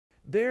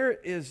there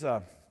is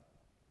a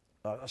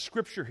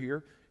scripture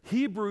here,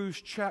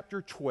 Hebrews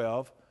chapter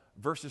 12,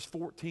 verses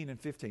 14 and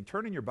 15.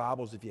 Turn in your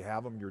Bibles if you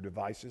have them, your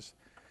devices.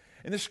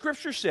 And the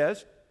scripture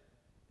says,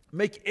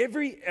 make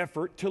every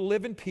effort to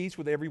live in peace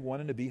with everyone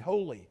and to be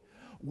holy.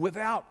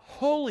 Without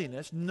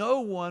holiness,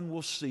 no one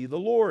will see the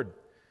Lord.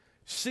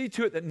 See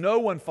to it that no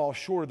one falls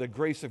short of the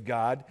grace of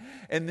God.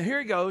 And here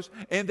he goes,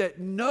 and that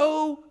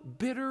no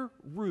bitter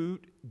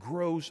root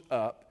grows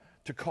up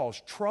to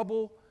cause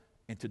trouble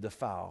and to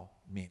defile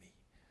many.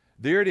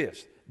 There it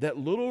is. That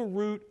little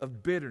root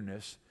of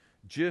bitterness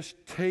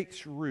just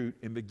takes root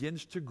and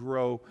begins to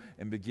grow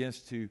and begins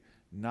to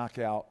knock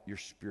out your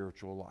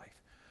spiritual life.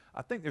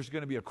 I think there's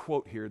going to be a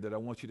quote here that I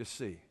want you to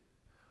see.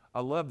 I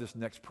love this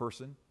next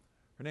person.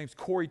 Her name's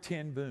Corrie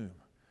ten Boom.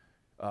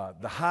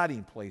 The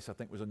Hiding Place, I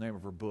think, was the name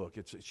of her book.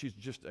 She's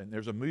just, and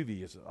there's a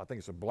movie. I think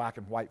it's a black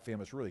and white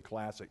film. It's really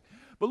classic.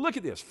 But look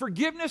at this.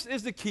 Forgiveness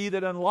is the key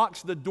that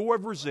unlocks the door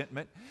of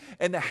resentment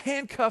and the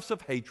handcuffs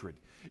of hatred.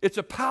 It's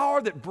a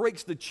power that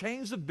breaks the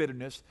chains of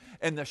bitterness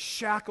and the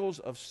shackles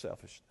of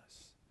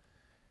selfishness.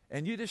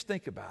 And you just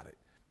think about it.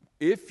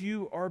 If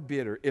you are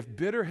bitter, if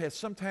bitter has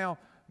somehow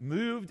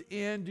moved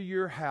into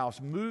your house,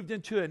 moved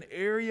into an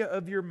area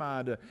of your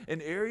mind,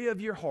 an area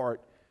of your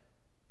heart,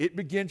 it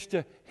begins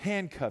to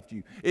handcuff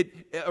you.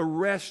 It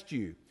arrests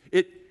you.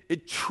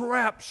 It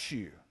traps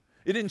you.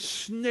 It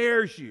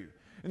ensnares you.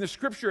 And the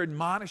Scripture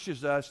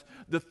admonishes us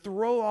to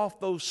throw off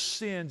those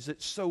sins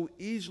that so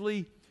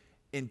easily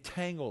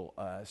entangle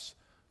us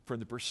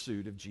from the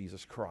pursuit of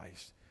Jesus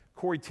Christ.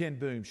 Corrie ten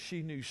Boom,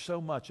 she knew so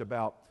much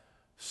about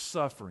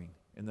suffering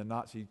in the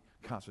Nazi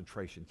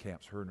concentration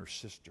camps, her and her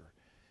sister,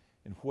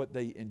 and what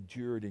they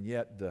endured, and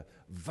yet the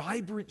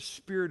vibrant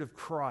spirit of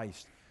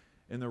Christ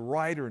and the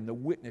writer and the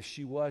witness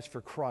she was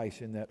for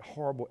Christ in that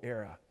horrible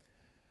era.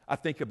 I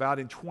think about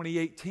in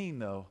 2018,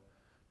 though,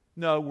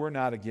 no, we're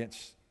not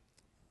against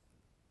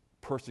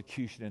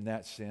persecution in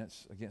that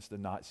sense, against the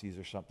Nazis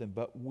or something,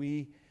 but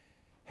we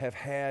have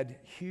had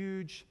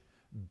huge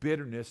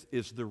bitterness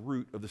is the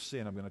root of the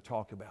sin I'm going to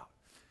talk about.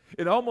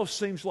 It almost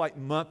seems like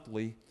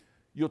monthly,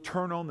 you'll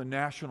turn on the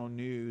national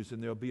news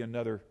and there'll be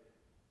another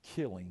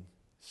killing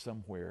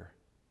somewhere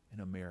in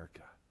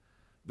America.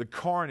 The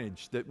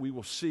carnage that we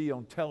will see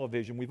on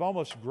television, we've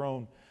almost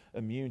grown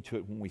immune to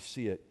it when we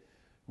see it.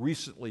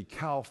 Recently,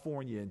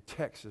 California and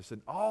Texas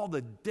and all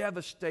the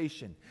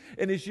devastation.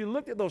 And as you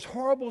look at those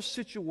horrible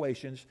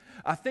situations,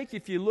 I think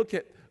if you look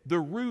at the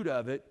root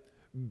of it,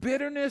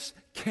 bitterness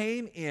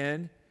came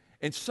in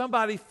and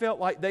somebody felt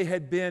like they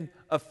had been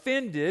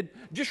offended.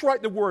 Just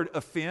write the word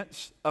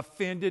offense,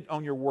 offended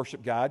on your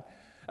worship guide.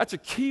 That's a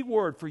key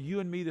word for you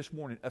and me this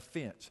morning,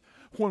 offense.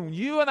 When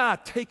you and I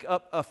take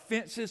up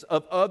offenses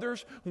of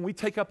others, when we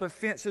take up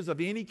offenses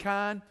of any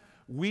kind,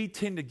 we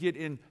tend to get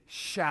in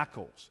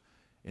shackles.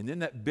 And then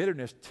that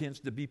bitterness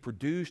tends to be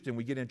produced and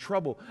we get in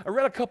trouble. I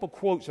read a couple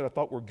quotes that I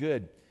thought were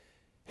good.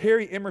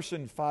 Harry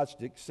Emerson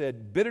Fosdick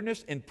said,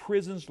 bitterness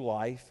imprisons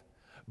life,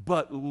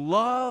 but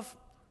love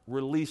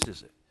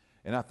releases it.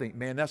 And I think,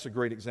 man, that's a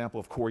great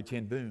example of Corrie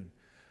ten Boom.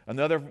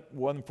 Another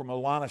one from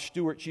Alana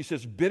Stewart, she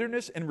says,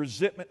 bitterness and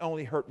resentment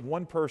only hurt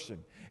one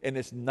person, and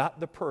it's not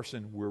the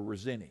person we're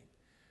resenting.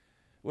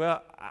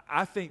 Well,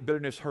 I think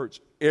bitterness hurts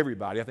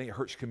everybody. I think it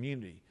hurts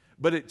community.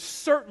 But it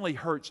certainly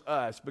hurts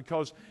us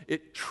because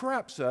it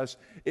traps us.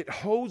 It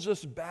holds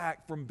us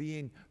back from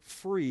being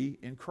free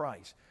in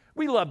Christ.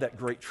 We love that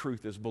great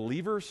truth as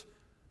believers.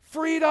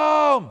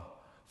 Freedom!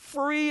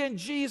 Free in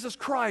Jesus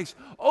Christ.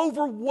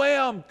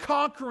 Overwhelmed,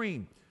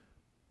 conquering,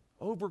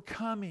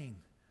 overcoming.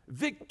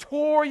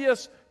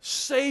 Victorious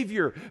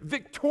Savior,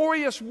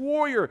 victorious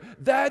warrior.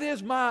 That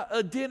is my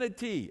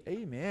identity.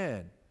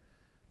 Amen.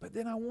 But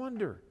then I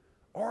wonder,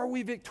 are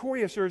we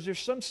victorious or is there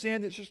some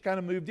sin that's just kind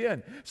of moved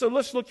in? So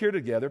let's look here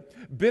together.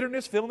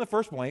 Bitterness, fill in the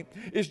first blank,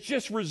 is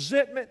just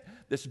resentment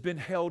that's been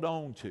held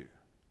on to.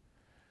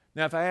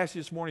 Now, if I asked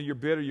you this morning, you're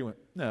bitter, you went,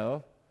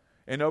 no.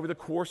 And over the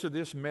course of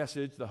this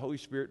message, the Holy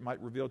Spirit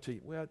might reveal to you,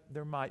 well,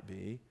 there might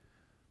be.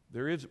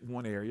 There is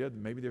one area,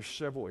 maybe there's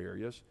several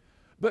areas.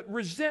 But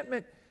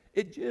resentment,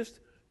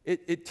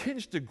 it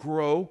tends to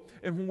grow,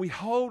 and when we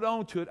hold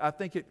on to it, I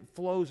think it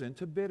flows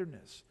into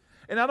bitterness.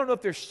 And I don't know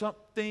if there's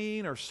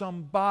something or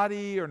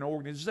somebody or an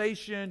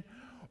organization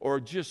or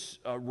just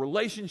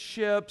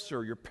relationships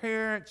or your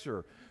parents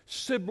or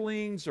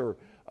siblings or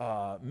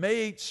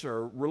mates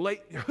or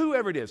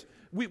whoever it is.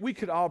 We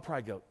could all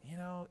probably go, you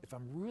know, if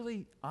I'm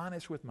really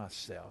honest with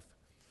myself,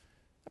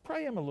 I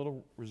probably am a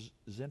little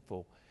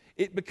resentful.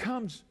 It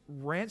becomes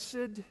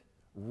rancid,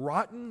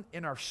 rotten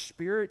in our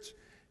spirits.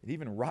 It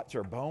even rots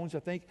our bones, I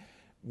think.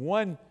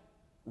 One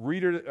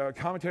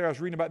commentator I was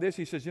reading about this,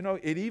 he says, you know,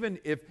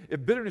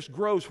 if bitterness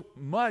grows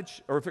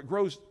much, or if it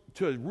grows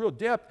to a real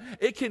depth,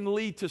 it can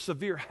lead to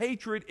severe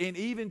hatred and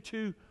even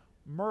to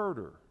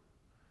murder.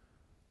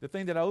 The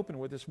thing that I opened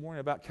with this morning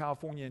about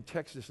California and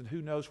Texas, and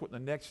who knows what the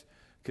next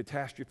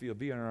catastrophe will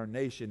be in our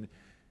nation,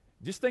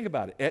 just think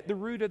about it. At the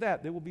root of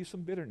that, there will be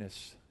some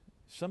bitterness.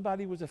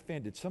 Somebody was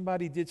offended.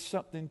 Somebody did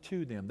something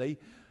to them. They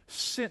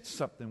sensed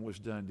something was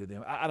done to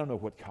them. I don't know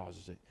what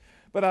causes it.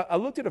 But I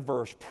looked at a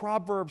verse,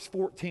 Proverbs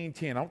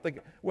 14:10. I don't think,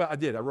 well, I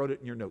did. I wrote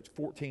it in your notes,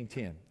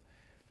 14:10.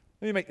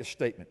 Let me make this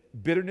statement.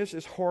 Bitterness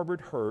is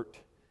harbored hurt,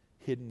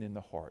 hidden in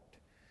the heart.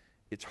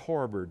 It's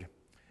harbored.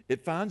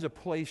 It finds a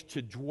place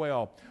to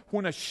dwell.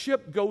 When a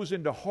ship goes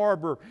into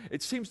harbor,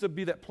 it seems to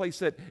be that place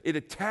that it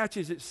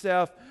attaches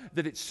itself,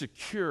 that it's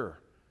secure.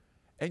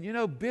 And you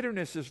know,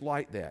 bitterness is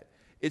like that.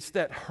 It's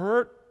that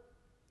hurt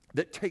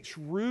that takes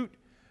root.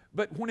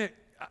 But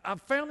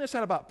I've found this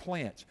out about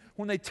plants.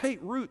 When they take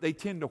root, they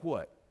tend to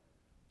what?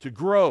 To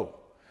grow.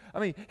 I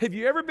mean, have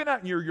you ever been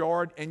out in your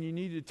yard and you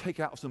need to take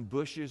out some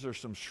bushes or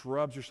some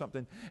shrubs or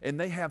something, and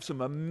they have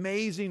some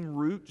amazing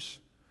roots?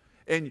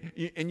 And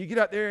you get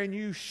out there and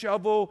you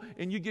shovel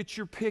and you get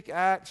your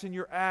pickaxe and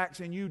your axe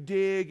and you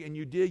dig and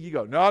you dig. You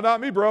go, no, not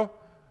me, bro.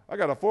 I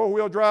got a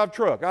 4-wheel drive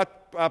truck.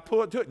 I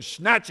pull it to it and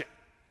snatch it.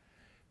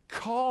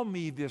 Call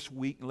me this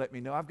week and let me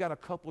know. I've got a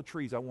couple of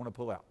trees I want to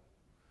pull out.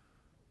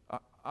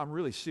 I'm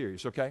really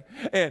serious, okay?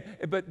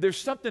 But there's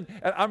something,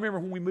 I remember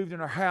when we moved in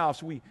our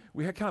house, we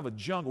had kind of a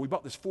jungle. We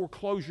bought this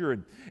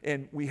foreclosure,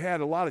 and we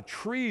had a lot of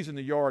trees in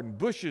the yard and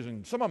bushes,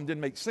 and some of them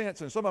didn't make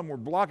sense, and some of them were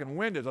blocking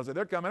windows. I said,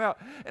 they're coming out.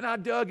 And I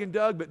dug and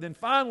dug, but then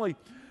finally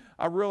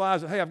I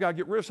realized that, hey, I've got to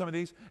get rid of some of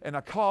these, and I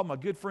called my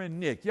good friend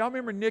Nick. Y'all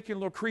remember Nick and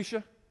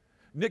Lucretia?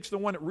 Nick's the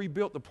one that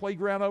rebuilt the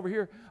playground over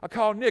here. I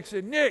called Nick,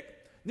 said, Nick,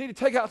 need to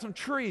take out some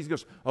trees. He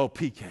goes, oh,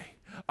 PK,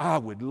 I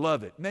would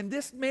love it. And then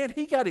this man,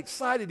 he got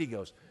excited. He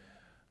goes,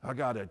 I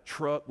got a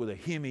truck with a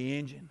Hemi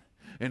engine,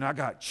 and I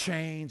got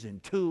chains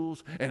and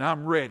tools, and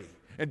I'm ready.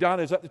 And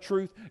Donna, is that the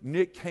truth?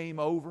 Nick came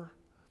over,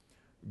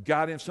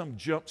 got in some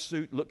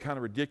jumpsuit, looked kind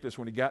of ridiculous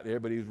when he got there,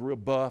 but he was real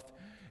buff,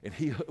 and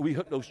we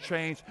hooked those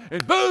chains,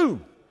 and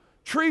boom,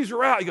 trees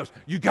are out. He goes,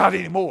 you got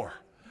any more?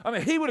 I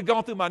mean, he would have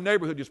gone through my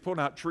neighborhood just pulling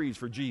out trees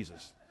for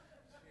Jesus.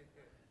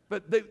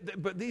 But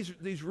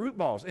these root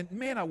balls, and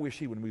man, I wish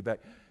he would move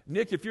back.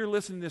 Nick, if you're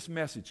listening to this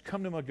message,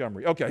 come to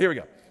Montgomery. Okay, here we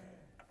go.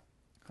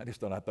 I just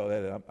thought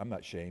that. I'm not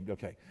ashamed.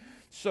 Okay.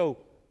 So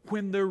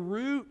when the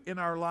root in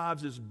our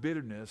lives is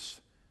bitterness,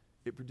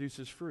 it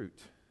produces fruit.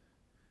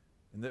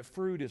 And that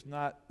fruit is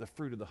not the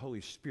fruit of the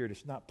Holy Spirit.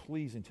 It's not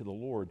pleasing to the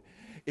Lord.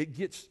 It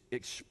gets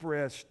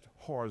expressed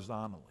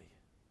horizontally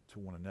to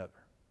one another.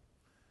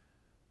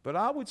 But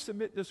I would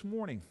submit this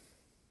morning,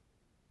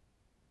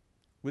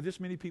 with this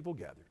many people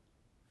gathered,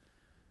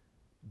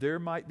 there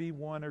might be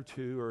one or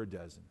two or a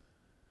dozen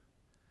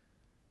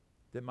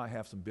that might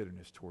have some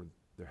bitterness toward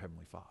their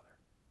Heavenly Father.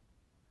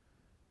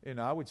 And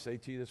I would say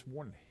to you this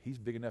morning, He's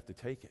big enough to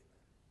take it.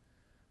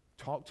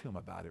 Talk to Him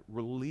about it.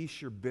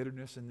 Release your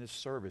bitterness in this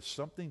service.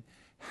 Something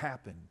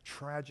happened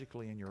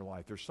tragically in your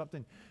life. There's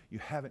something you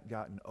haven't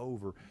gotten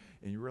over,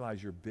 and you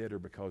realize you're bitter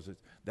because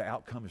the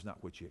outcome is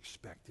not what you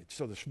expected.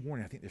 So this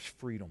morning, I think there's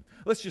freedom.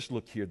 Let's just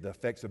look here at the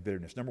effects of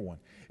bitterness. Number one,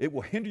 it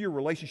will hinder your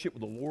relationship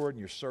with the Lord and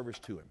your service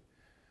to Him.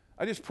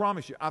 I just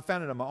promise you, I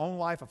found it in my own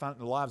life. I found it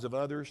in the lives of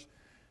others.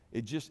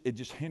 It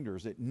just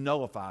hinders. It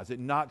nullifies. It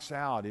knocks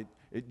out. It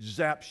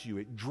zaps you.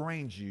 It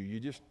drains you. You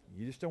just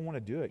don't want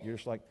to do it. You're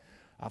just like,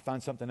 I'll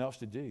find something else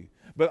to do.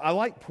 But I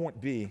like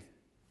point B.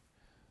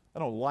 I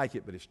don't like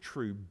it, but it's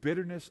true.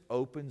 Bitterness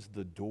opens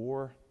the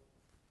door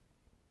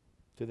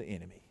to the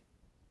enemy.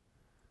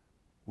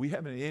 We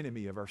have an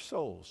enemy of our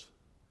souls.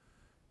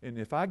 And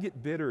if I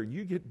get bitter and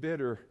you get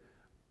bitter,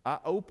 I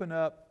open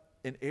up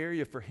an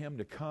area for him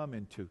to come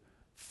and to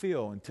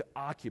fill and to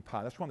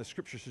occupy. That's why the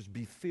Scripture says,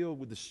 be filled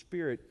with the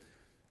Spirit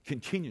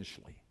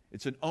continuously.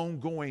 It's an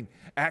ongoing,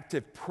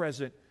 active,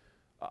 present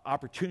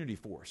opportunity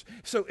for us.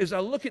 So as I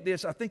look at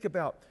this, I think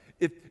about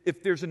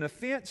if there's an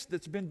offense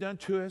that's been done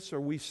to us, or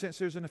we sense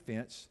there's an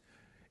offense,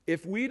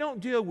 if we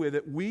don't deal with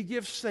it, we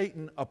give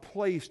Satan a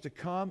place to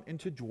come and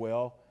to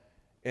dwell.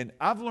 And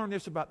I've learned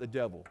this about the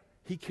devil.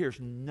 He cares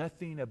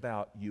nothing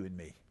about you and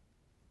me.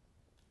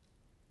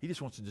 He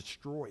just wants to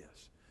destroy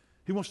us.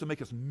 He wants to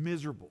make us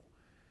miserable.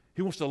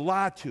 He wants to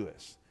lie to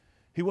us.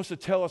 He wants to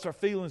tell us our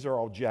feelings are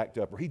all jacked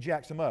up, or he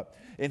jacks them up.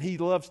 And he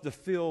loves to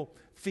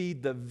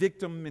feed the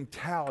victim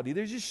mentality.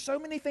 There's just so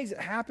many things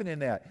that happen in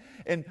that.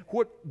 And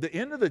the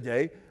end of the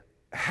day,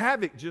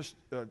 havoc just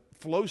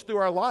flows through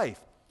our life.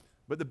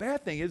 But the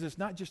bad thing is, it's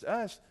not just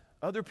us.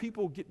 Other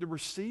people get to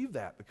receive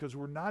that because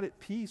we're not at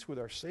peace with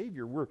our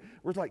Savior. We're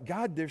like,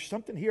 God, there's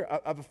something here.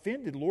 I've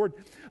offended, Lord.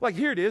 Like,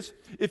 here it is.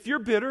 If you're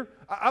bitter,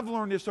 I've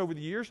learned this over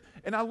the years,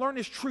 and I learned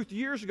this truth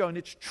years ago, and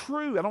it's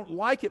true. I don't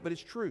like it, but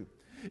it's true.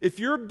 If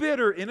you're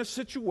bitter in a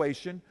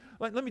situation,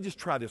 let me just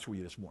try this with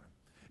you this morning.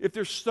 If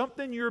there's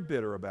something you're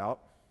bitter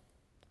about,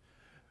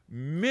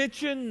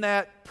 mention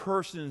that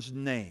person's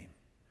name.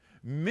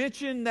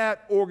 Mention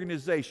that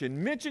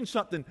organization. Mention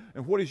something,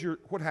 and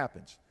what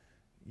happens?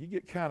 You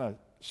get kind of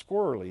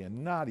squirrely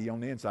and knotty on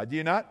the inside. Do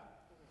you not?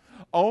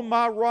 On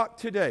my rock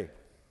today,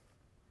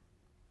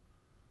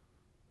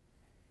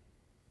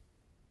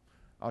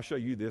 I'll show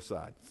you this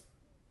side.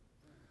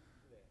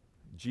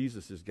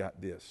 Jesus has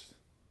got this.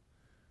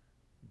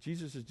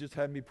 Jesus has just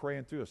had me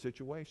praying through a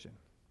situation.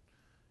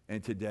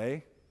 And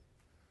today,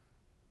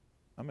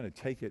 I'm going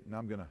to take it and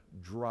I'm going to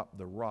drop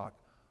the rock.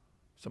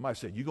 Somebody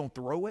said, you going to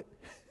throw it?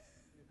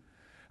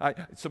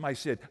 Somebody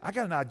said, I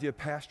got an idea,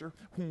 Pastor.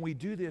 When we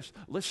do this,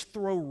 let's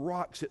throw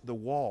rocks at the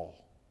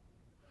wall.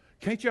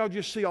 Can't y'all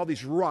just see all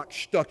these rocks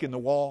stuck in the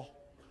wall?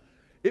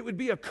 It would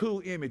be a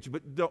cool image,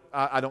 but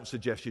I don't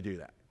suggest you do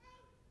that.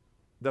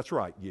 That's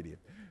right, Gideon.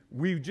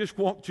 We just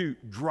want to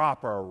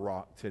drop our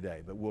rock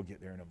today, but we'll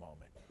get there in a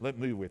moment.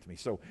 Move with me.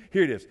 So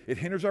here it is. It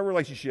hinders our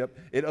relationship.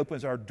 It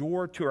opens our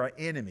door to our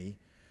enemy.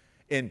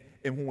 And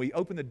when we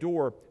open the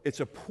door,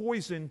 it's a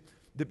poison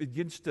that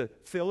begins to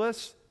fill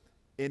us,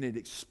 and it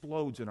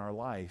explodes in our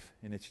life.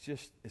 And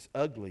it's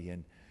ugly.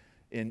 And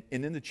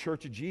in the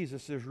church of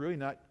Jesus, there's really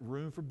not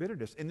room for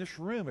bitterness. In this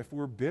room, if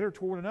we're bitter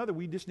toward one another,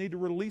 we just need to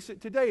release it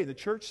today. And the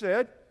church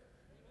said,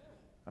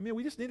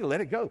 we just need to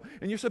let it go.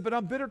 And you said, but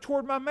I'm bitter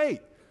toward my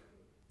mate.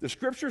 The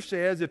scripture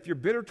says if you're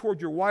bitter toward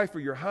your wife or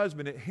your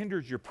husband, it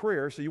hinders your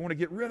prayer, so you want to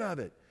get rid of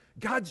it.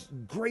 God's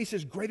grace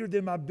is greater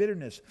than my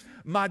bitterness.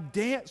 My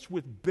dance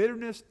with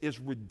bitterness is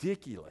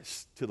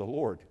ridiculous to the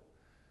Lord.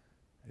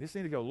 I just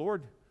need to go,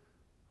 Lord,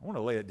 I want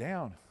to lay it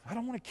down. I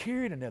don't want to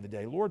carry it another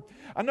day. Lord,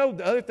 I know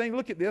the other thing,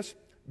 look at this.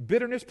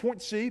 Bitterness,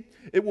 point C,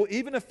 it will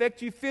even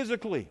affect you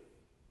physically.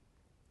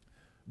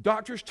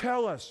 Doctors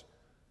tell us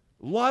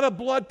a lot of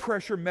blood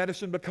pressure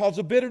medicine because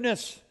of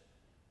bitterness.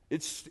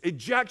 It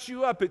jacks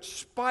you up. It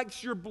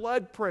spikes your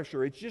blood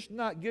pressure. It's just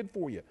not good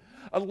for you.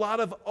 A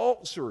lot of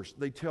ulcers,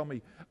 they tell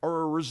me,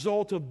 are a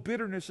result of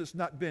bitterness that's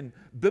not been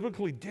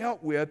biblically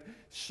dealt with,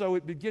 so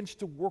it begins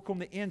to work on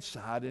the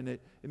inside, and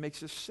it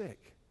makes us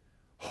sick.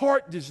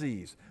 Heart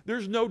disease.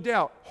 There's no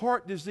doubt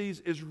heart disease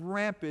is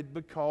rampant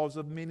because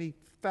of many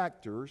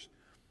factors,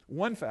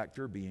 one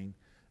factor being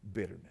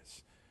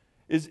bitterness.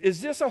 Is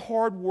this a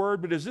hard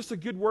word, but is this a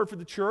good word for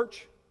the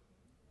church?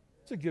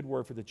 It's a good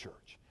word for the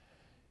church.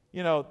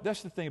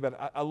 That's the thing about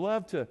it. I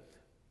love to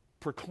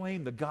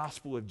proclaim the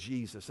gospel of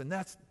Jesus, and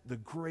that's the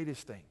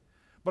greatest thing.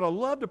 But I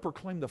love to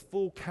proclaim the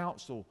full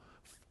counsel,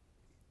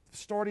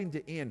 starting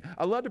to end.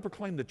 I love to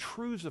proclaim the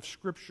truths of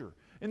Scripture.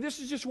 And this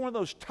is just one of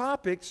those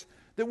topics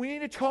that we need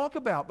to talk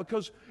about,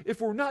 because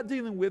if we're not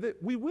dealing with it,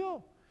 we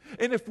will.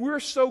 And if we're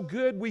so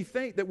good we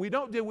think that we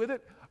don't deal with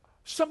it,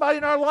 somebody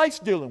in our life's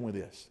dealing with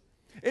this.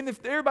 And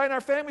if everybody in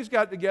our family's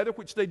got it together,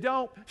 which they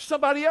don't,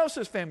 somebody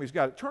else's family's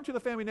got it. Turn to the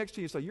family next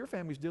to you and say, your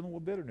family's dealing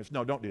with bitterness.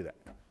 No, don't do that.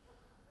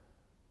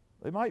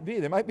 They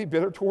might be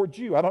bitter towards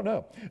you. I don't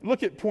know.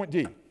 Look at point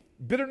D.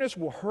 Bitterness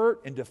will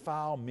hurt and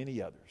defile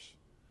many others.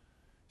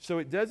 So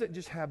it doesn't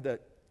just have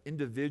that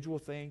individual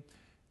thing,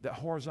 that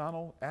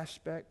horizontal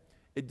aspect.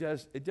 It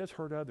does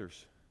hurt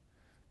others,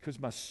 because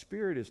my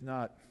spirit is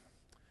not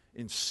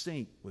in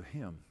sync with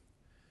Him.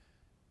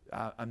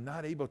 I'm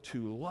not able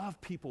to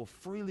love people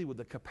freely with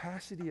the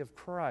capacity of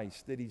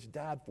Christ that He's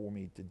died for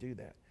me to do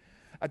that.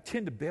 I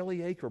tend to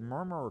bellyache or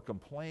murmur or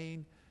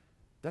complain.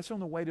 That's on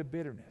the way to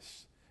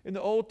bitterness. In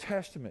the Old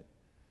Testament,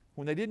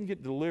 when they didn't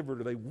get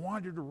delivered or they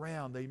wandered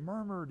around, they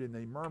murmured and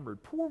they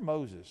murmured. Poor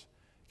Moses.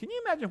 Can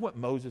you imagine what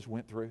Moses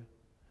went through?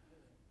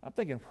 I'm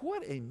thinking,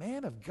 what a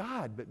man of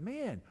God, but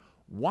man,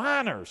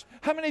 whiners.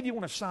 How many of you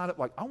want to sign up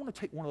like, I want to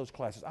take one of those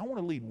classes. I want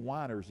to lead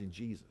whiners in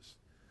Jesus.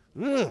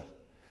 Ugh.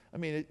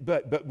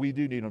 But we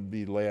do need them to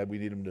be led. We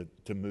need them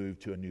to move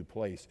to a new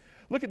place.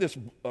 Look at this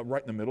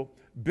right in the middle.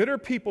 Bitter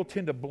people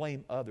tend to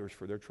blame others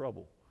for their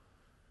trouble.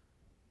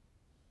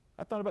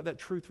 I thought about that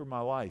truth for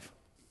my life.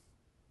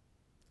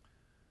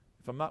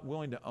 If I'm not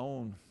willing to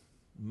own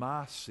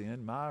my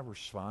sin, my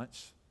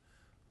response,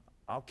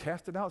 I'll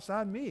cast it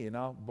outside me and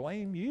I'll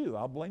blame you.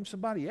 I'll blame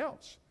somebody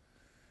else.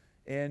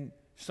 And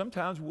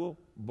sometimes we'll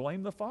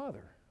blame the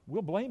Father.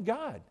 We'll blame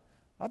God.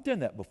 I've done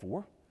that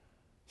before.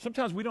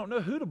 Sometimes we don't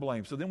know who to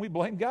blame, so then we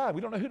blame God.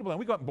 We don't know who to blame.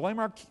 We go out and blame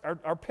our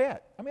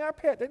pet. Our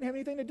pet didn't have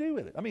anything to do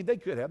with it. They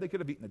could have. They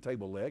could have eaten a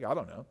table leg. I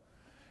don't know.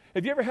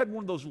 Have you ever had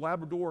one of those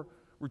Labrador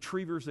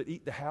retrievers that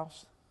eat the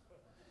house?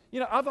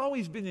 I've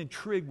always been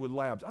intrigued with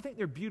labs. I think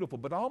they're beautiful,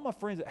 but all my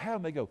friends that have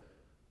them, they go,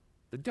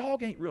 the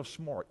dog ain't real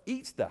smart,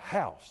 eats the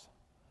house.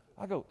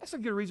 I go, that's a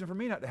good reason for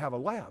me not to have a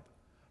lab.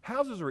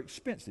 Houses are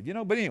expensive,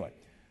 But anyway,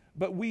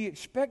 but we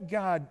expect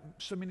God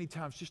so many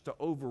times just to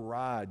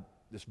override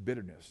this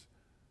bitterness.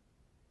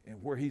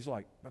 And where He's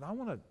like, but I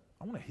want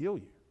to heal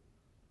you.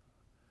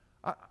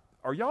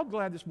 Are y'all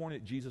glad this morning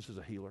that Jesus is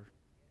a healer?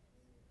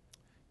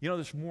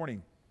 This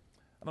morning,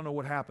 I don't know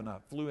what happened. I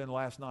flew in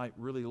last night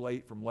really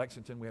late from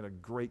Lexington. We had a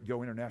great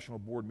Go International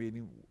board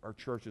meeting. Our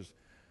church has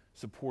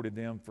supported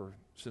them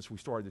since we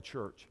started the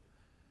church.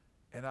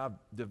 And I've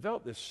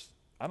developed this,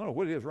 I don't know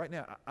what it is right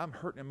now. I'm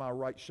hurting in my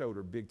right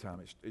shoulder big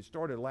time. It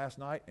started last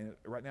night, and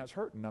right now it's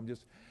hurting.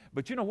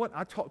 But you know what?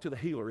 I talk to the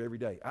healer every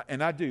day.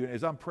 And I do.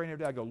 As I'm praying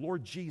every day, I go,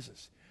 Lord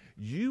Jesus,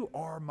 You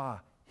are my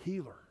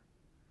healer.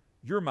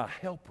 You're my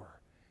helper.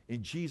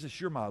 And Jesus,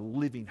 You're my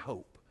living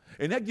hope.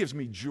 And that gives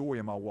me joy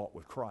in my walk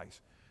with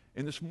Christ.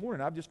 And this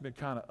morning, I've just been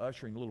kind of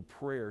ushering little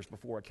prayers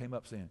before I came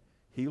up saying,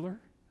 healer,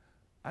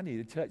 I need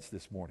a touch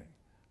this morning.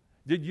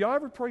 Did y'all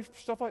ever pray for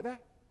stuff like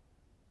that?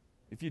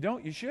 If you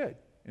don't, you should.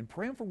 And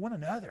praying for one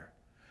another.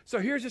 So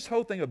here's this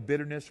whole thing of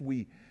bitterness.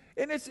 And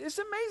it's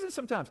amazing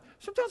sometimes.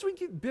 Sometimes we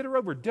get bitter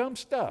over dumb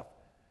stuff.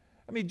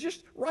 I mean,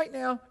 just right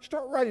now,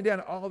 start writing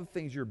down all the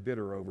things you're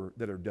bitter over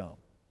that are dumb.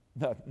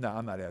 No,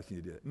 I'm not asking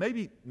you to do it.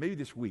 Maybe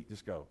this week,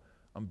 just go,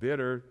 I'm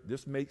bitter.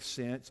 This makes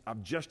sense.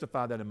 I've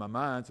justified that in my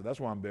mind, so that's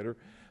why I'm bitter.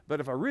 But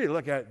if I really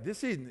look at it,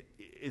 this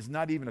is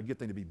not even a good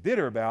thing to be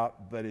bitter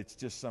about, but it's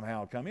just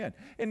somehow come in.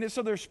 And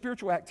so there's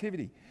spiritual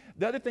activity.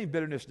 The other thing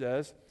bitterness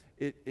does,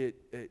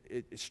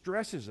 it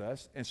stresses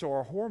us, and so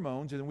our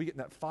hormones, and then we get in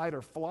that fight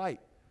or flight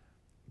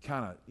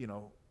kind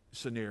of,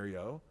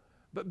 scenario.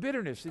 But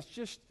bitterness,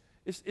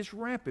 it's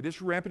rampant.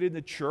 It's rampant in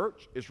the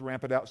church. It's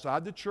rampant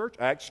outside the church.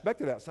 I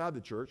expect it outside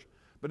the church.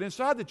 But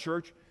inside the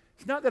church,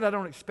 it's not that I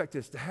don't expect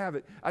us to have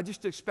it. I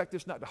just expect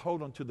us not to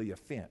hold on to the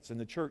offense. And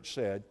the church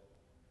said,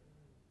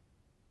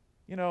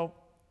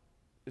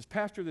 as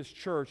pastor of this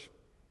church,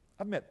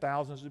 I've met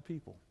thousands of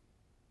people.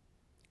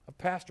 I've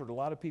pastored a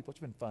lot of people. It's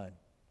been fun.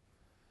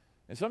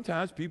 And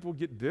sometimes people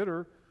get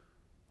bitter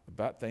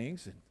about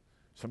things, and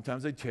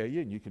sometimes they tell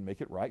you, and you can make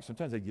it right.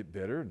 Sometimes they get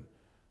bitter, and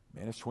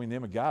man, it's between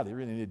them and God. They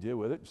really need to deal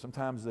with it.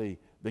 Sometimes they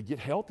get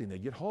healthy, and they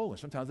get whole, and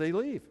sometimes they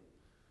leave,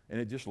 and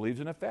it just leaves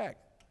an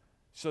effect.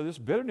 So this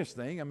bitterness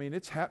thing, I mean,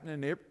 it's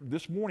happening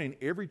this morning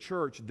in every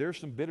church. There's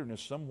some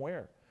bitterness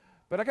somewhere.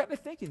 But I got to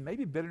thinking,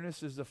 maybe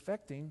bitterness is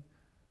affecting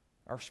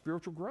our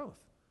spiritual growth.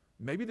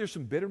 Maybe there's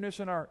some bitterness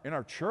in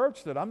our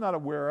church that I'm not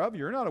aware of,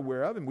 you're not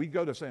aware of, and we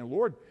go to saying,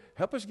 Lord,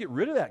 help us get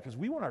rid of that because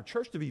we want our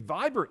church to be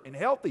vibrant and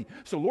healthy.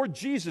 So, Lord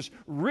Jesus,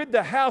 rid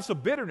the house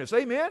of bitterness.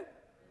 Amen? Amen.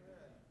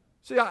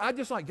 See, I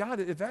just like, God,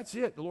 if that's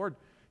it, the Lord.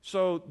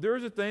 So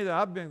there's a thing that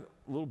I've been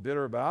a little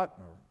bitter about.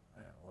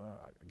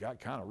 I got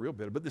kind of real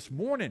bitter. But this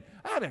morning,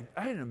 I had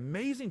an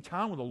amazing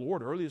time with the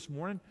Lord early this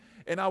morning,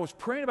 and I was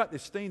praying about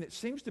this thing that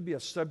seems to be a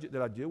subject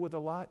that I deal with a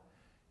lot.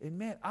 And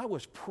man, I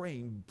was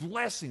praying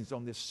blessings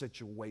on this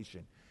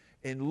situation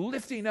and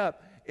lifting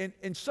up.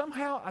 And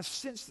somehow I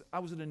sensed I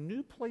was in a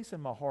new place in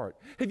my heart.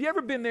 Have you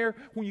ever been there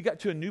when you got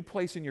to a new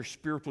place in your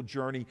spiritual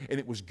journey and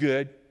it was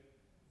good?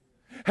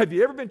 Have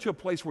you ever been to a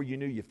place where you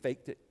knew you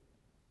faked it?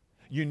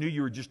 You knew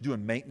you were just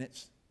doing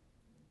maintenance?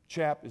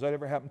 Chap, has that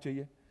ever happened to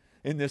you?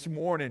 And this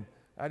morning,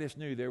 I just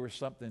knew there was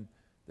something,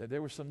 that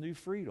there was some new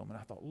freedom. And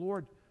I thought,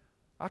 Lord,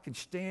 I can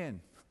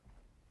stand.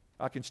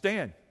 I can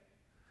stand.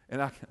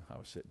 And I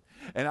was sitting.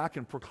 And I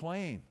can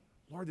proclaim,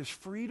 Lord, there's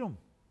freedom.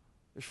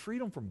 There's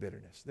freedom from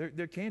bitterness.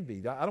 There can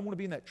be. I don't want to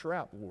be in that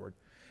trap, Lord.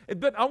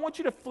 But I want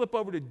you to flip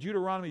over to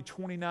Deuteronomy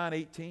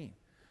 29:18.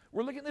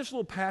 We're looking at this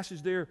little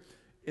passage there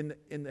in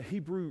the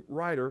Hebrew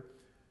writer.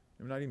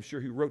 I'm not even sure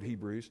who wrote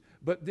Hebrews.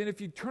 But then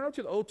if you turn up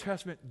to the Old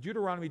Testament,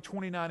 Deuteronomy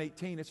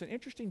 29:18, it's an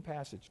interesting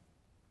passage.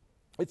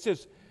 It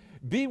says,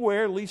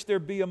 beware lest there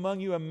be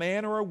among you a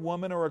man or a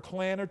woman or a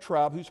clan or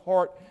tribe whose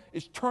heart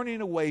is turning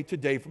away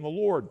today from the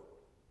Lord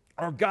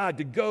our God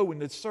to go and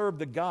to serve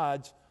the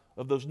gods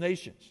of those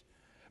nations.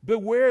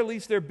 Beware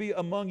lest there be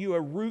among you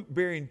a root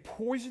bearing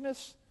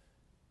poisonous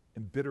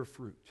and bitter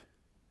fruit.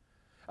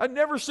 I'd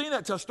never seen that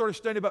until I started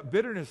studying about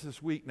bitterness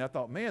this week. And I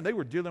thought, man, they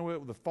were dealing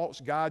with the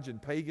false gods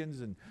and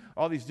pagans and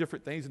all these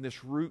different things. And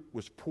this root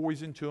was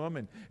poison to them.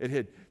 And it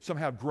had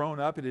somehow grown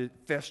up. It had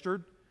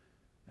festered.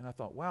 And I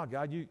thought, wow,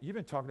 God, you've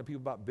been talking to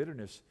people about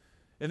bitterness.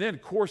 And then,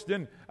 of course,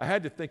 I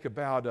had to think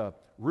about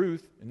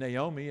Ruth and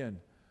Naomi and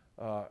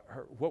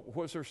what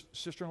was her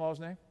sister-in-law's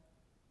name?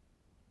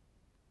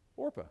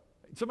 Orpah.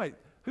 Somebody,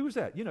 who was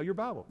that? Your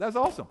Bible. That's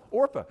awesome.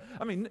 Orpah.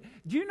 I mean,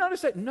 do you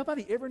notice that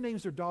nobody ever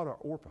names their daughter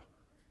Orpah?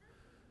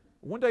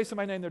 One day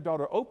somebody named their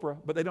daughter Oprah,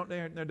 but they don't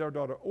name their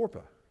daughter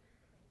Orpah.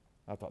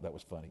 I thought that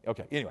was funny.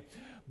 Okay, anyway.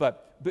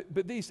 But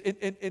these,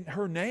 in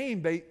her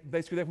name,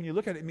 basically, when you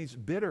look at it, it means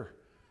bitter.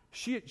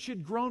 She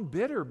had grown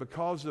bitter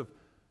because of,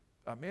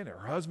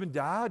 her husband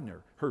died,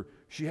 and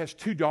she has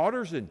two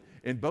daughters,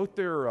 and both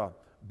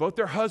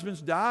their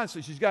husbands died.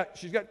 So she's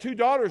got two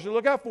daughters to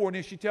look out for, and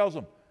then she tells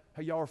them,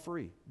 hey, y'all are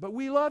free, but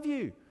we love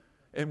you.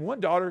 And one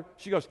daughter,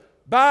 she goes,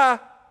 bye,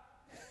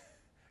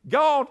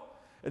 gone.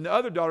 And the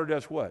other daughter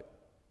does what?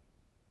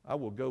 I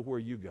will go where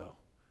you go.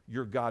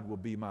 Your God will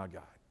be my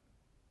God.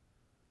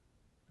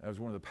 That was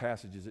one of the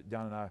passages that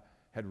Don and I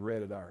had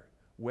read at our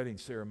wedding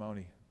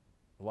ceremony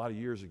a lot of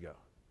years ago.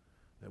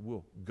 That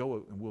we'll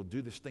go and we'll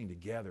do this thing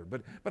together.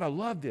 But I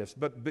love this.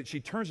 But she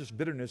turns this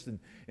bitterness and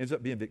ends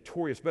up being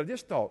victorious. But I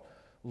just thought,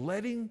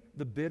 letting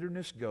the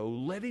bitterness go,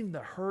 letting the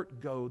hurt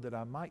go, that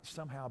I might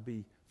somehow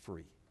be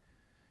free.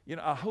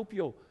 I hope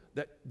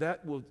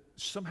that will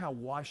somehow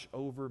wash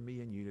over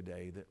me and you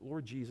today, that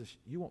Lord Jesus,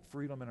 you want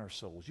freedom in our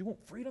souls. You want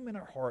freedom in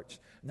our hearts,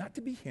 not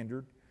to be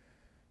hindered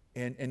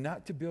and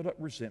not to build up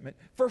resentment.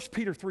 1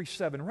 Peter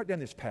 3:7, write down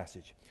this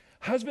passage.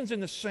 Husbands, in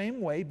the same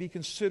way, be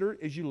considerate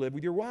as you live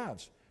with your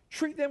wives.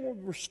 Treat them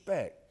with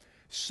respect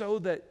so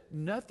that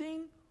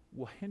nothing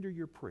will hinder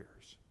your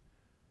prayers.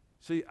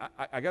 See,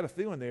 I got a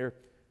feeling there.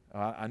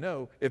 I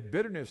know if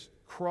bitterness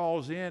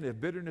crawls in, if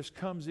bitterness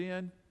comes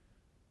in,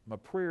 my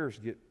prayers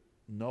get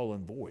null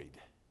and void.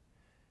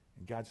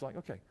 And God's like,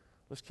 okay,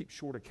 let's keep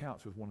short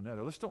accounts with one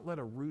another. Let's don't let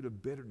a root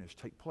of bitterness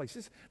take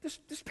place.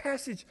 This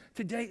passage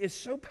today is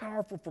so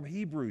powerful from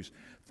Hebrews.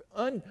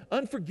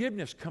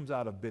 Unforgiveness comes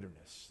out of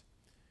bitterness.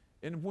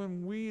 And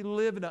when we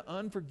live in an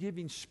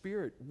unforgiving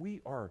spirit,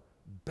 we are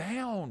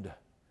bound.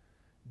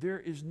 There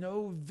is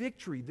no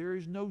victory. There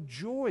is no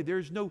joy. There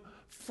is no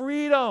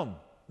freedom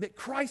that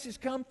Christ has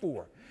come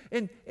for.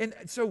 And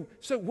so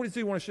what does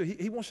he want to show?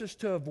 He wants us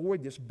to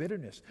avoid this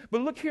bitterness.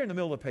 But look here in the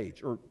middle of the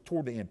page, or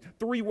toward the end.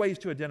 3 ways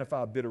to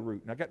identify a bitter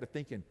root. And I got to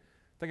thinking,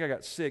 I think I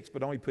got 6,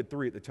 but I only put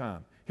 3 at the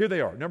time. Here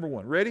they are. Number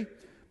 1, ready?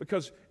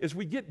 Because as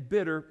we get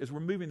bitter, as we're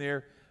moving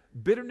there,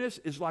 bitterness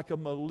is like a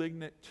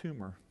malignant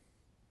tumor.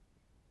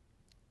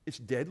 It's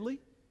deadly,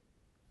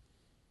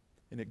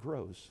 and it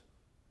grows.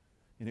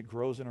 And it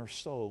grows in our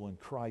soul, and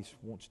Christ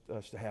wants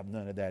us to have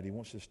none of that. He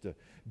wants us to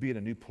be in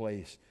a new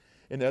place.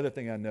 And the other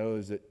thing I know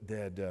is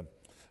that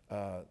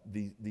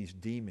these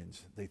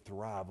demons, they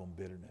thrive on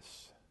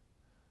bitterness.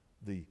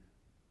 The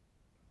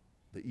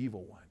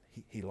evil one,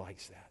 he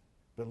likes that.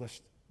 But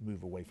let's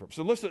move away from it.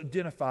 So let's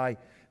identify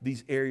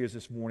these areas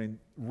this morning,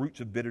 roots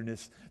of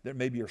bitterness that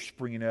maybe are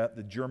springing up,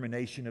 the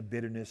germination of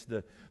bitterness,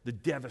 the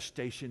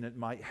devastation that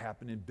might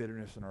happen in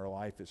bitterness in our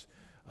life is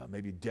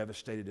maybe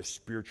devastated us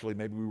spiritually.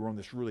 Maybe we were on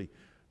this really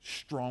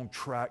strong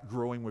track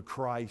growing with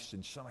Christ,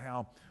 and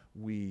somehow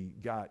we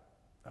got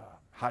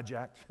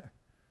hijacked.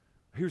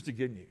 Here's the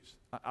good news.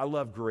 I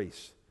love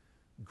grace.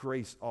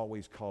 Grace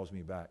always calls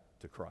me back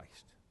to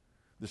Christ.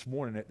 This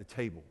morning at the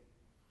table,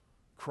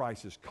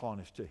 Christ is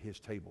calling us to his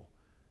table.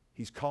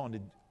 He's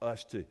calling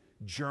us to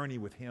journey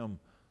with him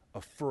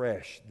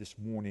afresh this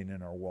morning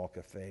in our walk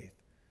of faith.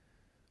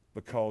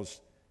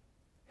 Because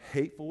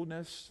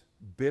hatefulness,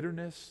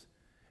 bitterness,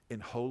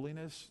 and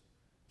holiness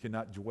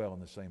cannot dwell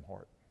in the same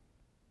heart.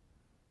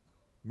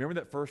 Remember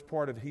that first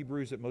part of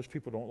Hebrews that most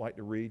people don't like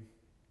to read?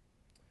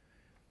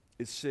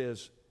 It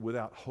says,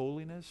 without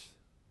holiness,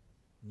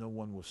 no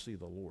one will see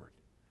the Lord.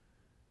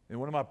 And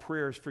one of my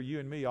prayers for you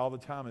and me all the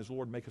time is,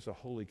 Lord, make us a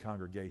holy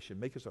congregation.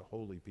 Make us a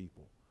holy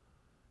people.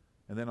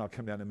 And then I'll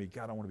come down to me,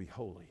 God, I want to be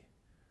holy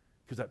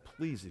because that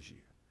pleases you.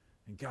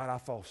 And God, I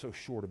fall so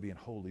short of being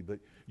holy, but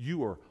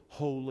you are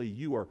holy.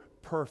 You are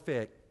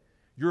perfect.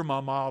 You're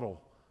my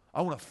model.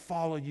 I want to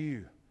follow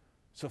you.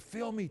 So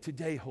fill me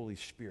today, Holy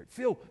Spirit.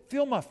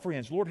 Fill my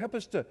friends. Lord, help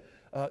us to,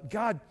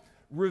 God,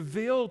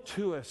 reveal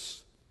to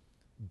us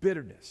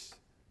bitterness.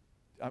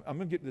 I'm going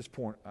to get to this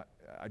point.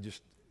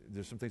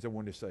 There's some things I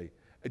wanted to say.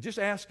 Just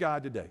ask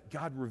God today.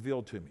 God,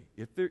 reveal to me.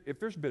 If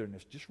there's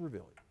bitterness, just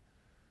reveal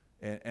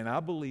it. And I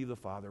believe the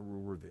Father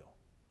will reveal.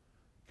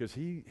 Because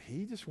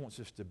he just wants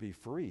us to be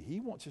free.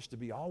 He wants us to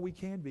be all we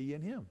can be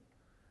in him.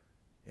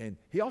 And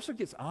he also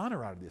gets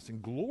honor out of this and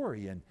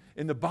glory and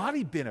the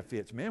body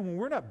benefits, man. When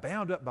we're not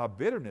bound up by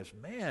bitterness,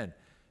 man,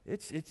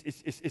 it's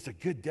a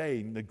good day.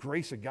 And the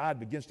grace of God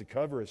begins to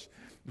cover us.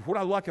 What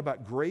I like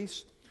about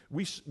grace,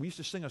 we used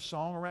to sing a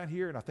song around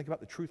here, and I think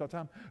about the truth all the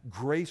time.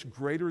 Grace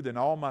greater than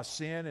all my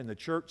sin, and the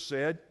church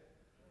said,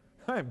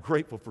 I am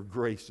grateful for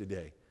grace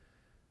today.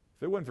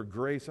 If it wasn't for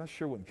grace, I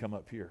sure wouldn't come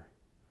up here.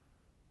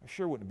 I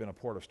sure wouldn't have been a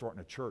part of starting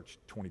a church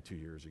 22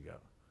 years ago.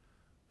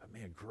 But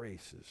man,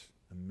 grace is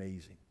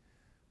amazing.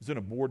 I was in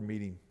a board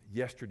meeting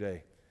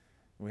yesterday.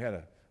 We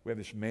have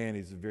this man.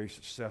 He's a very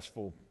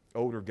successful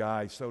older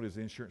guy. He sold his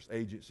insurance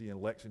agency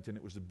in Lexington.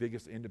 It was the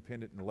biggest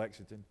independent in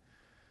Lexington.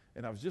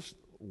 And I was just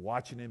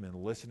watching him and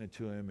listening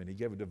to him. And he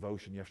gave a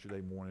devotion yesterday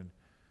morning.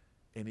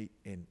 And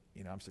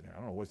I'm sitting there.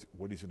 I don't know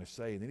what he's going to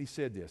say. And then he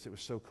said this. It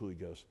was so cool. He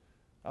goes,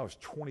 I was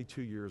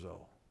 22 years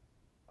old.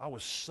 I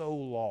was so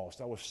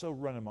lost. I was so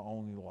running my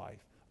own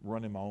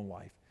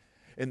life.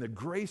 And the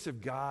grace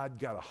of God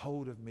got a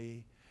hold of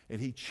me. And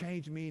he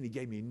changed me, and he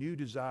gave me new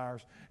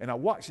desires. And I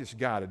watched this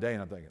guy today,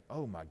 and I'm thinking,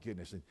 oh, my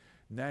goodness. And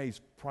now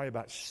he's probably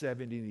about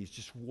 70, and he's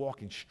just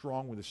walking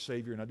strong with the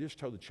Savior. And I just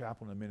told the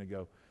chaplain a minute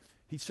ago,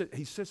 he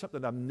said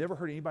something that I've never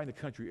heard anybody in the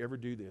country ever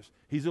do this.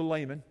 He's a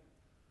layman.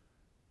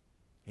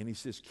 And he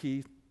says,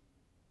 Keith,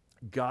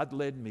 God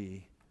led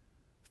me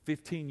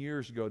 15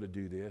 years ago to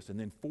do this. And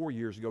then 4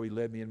 years ago, he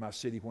led me in my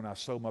city when I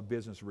sold my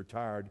business and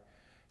retired.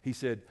 He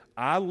said,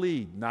 I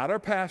lead, not our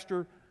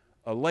pastor,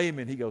 a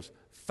layman. He goes,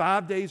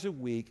 5 days a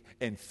week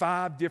in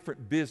 5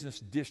 different business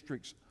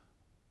districts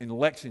in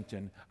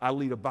Lexington. I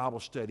lead a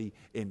Bible study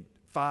in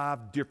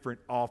 5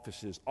 different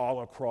offices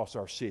all across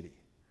our city.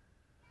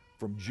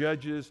 From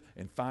judges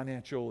and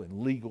financial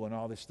and legal and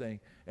all this thing.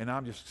 And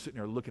I'm just sitting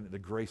there looking at the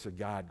grace of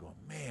God going,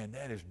 man,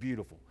 that is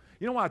beautiful.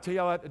 You know why I tell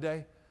y'all that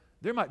today?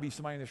 There might be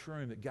somebody in this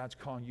room that God's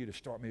calling you to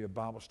start maybe a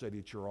Bible study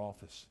at your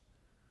office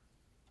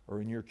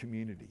or in your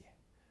community.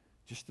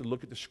 Just to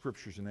look at the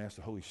scriptures and ask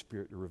the Holy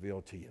Spirit to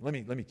reveal to you. Let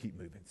me keep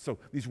moving. So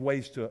these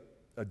ways to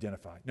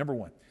identify. Number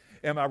 1,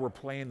 am I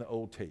replaying the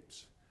old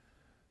tapes?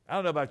 I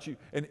don't know about you.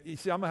 And you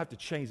see, I'm going to have to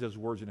change those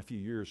words in a few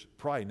years,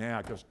 probably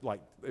now, because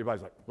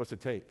everybody's like, what's a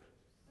tape?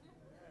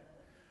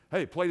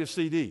 Hey, play the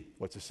CD.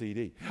 What's a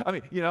CD? I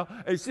mean,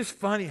 it's just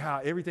funny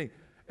how everything.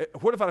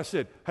 What if I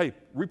said, hey,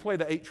 replay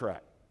the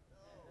 8-track?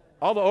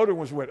 All the older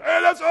ones went, hey,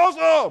 that's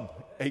awesome!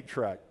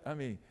 8-track. I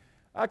mean,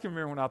 I can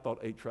remember when I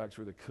thought 8-tracks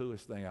were the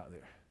coolest thing out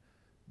there.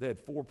 They had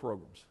 4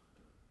 programs.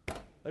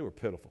 They were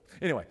pitiful.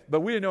 Anyway, but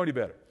we didn't know any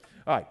better.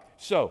 All right,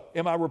 so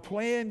am I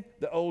replaying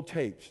the old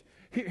tapes?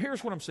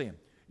 Here's what I'm saying.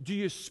 Do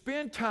you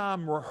spend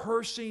time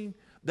rehearsing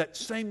that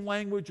same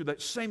language or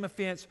that same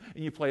offense,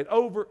 and you play it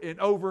over and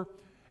over?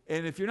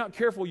 And if you're not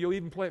careful, you'll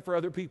even play it for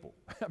other people.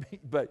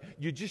 But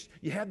you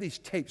have these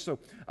tapes. So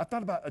I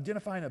thought about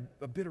identifying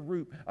a bitter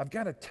root. I've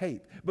got a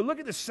tape. But look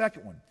at the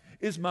second one.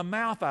 Is my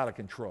mouth out of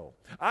control?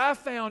 I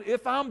found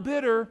if I'm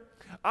bitter,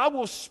 I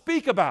will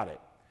speak about it.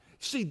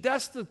 See,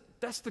 that's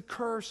the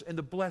curse and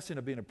the blessing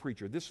of being a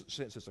preacher. This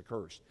sense it's a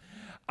curse.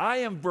 I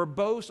am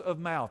verbose of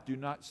mouth. Do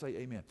not say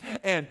amen.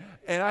 And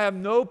I have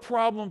no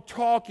problem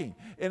talking.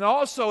 And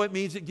also it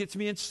means it gets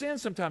me in sin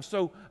sometimes.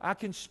 So I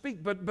can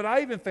speak. But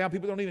I even found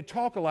people don't even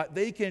talk a lot.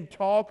 They can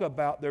talk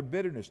about their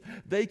bitterness.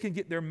 They can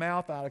get their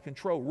mouth out of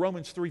control.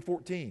 Romans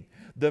 3:14.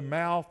 The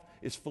mouth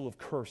is full of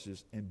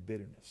curses and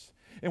bitterness.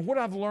 And what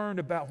I've learned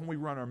about when we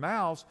run our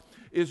mouths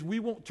is we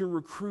want to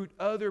recruit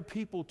other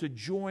people to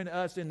join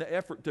us in the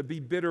effort to be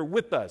bitter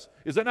with us.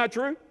 Is that not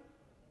true?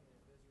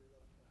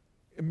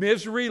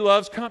 Misery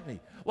loves company.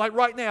 Like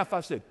right now, if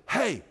I said,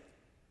 hey,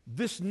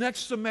 this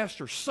next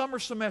semester, summer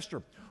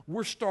semester,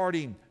 we're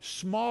starting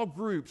small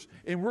groups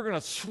and we're going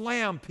to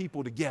slam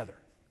people together.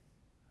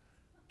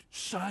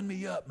 Sign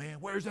me up, man.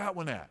 Where's that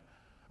one at?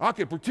 I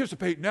can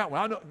participate in that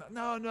one.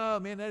 No,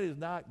 man, that is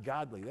not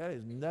godly. That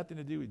has nothing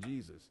to do with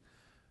Jesus.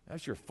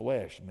 That's your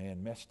flesh,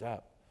 man, messed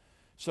up.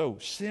 So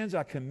sins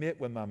I commit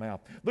with my mouth.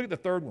 Look at the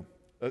third one,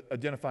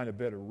 identifying a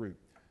better root.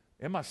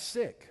 Am I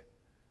sick?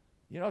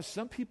 You know,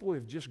 some people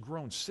have just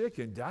grown sick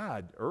and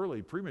died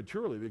early,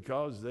 prematurely,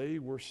 because they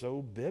were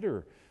so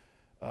bitter.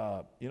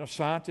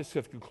 Scientists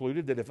have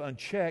concluded that if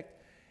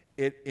unchecked,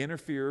 it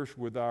interferes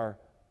with our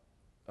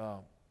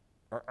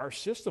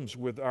systems,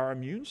 with our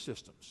immune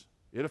systems.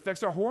 It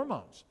affects our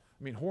hormones.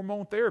 I mean,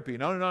 hormone therapy,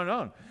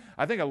 no.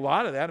 I think a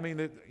lot of that,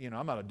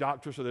 I'm not a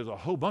doctor, so there's a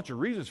whole bunch of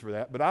reasons for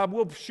that, but I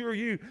will assure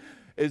you,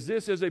 as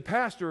a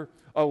pastor,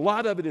 a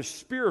lot of it is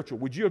spiritual.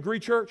 Would you agree,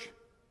 church?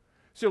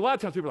 See, a lot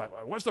of times people are like,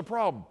 well, what's the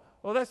problem?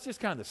 Well, that's just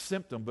kind of the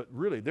symptom, but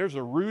really, there's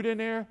a root in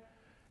there,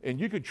 and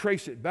you could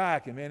trace it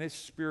back, and man, it's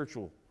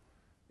spiritual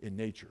in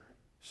nature.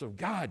 So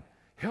God,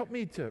 help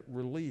me to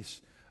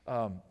release.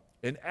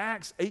 In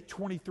Acts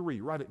 8:23,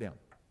 write it down.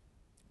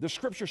 The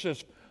scripture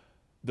says,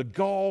 the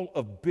gall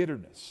of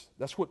bitterness.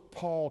 That's what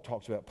Paul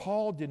talks about.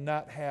 Paul did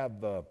not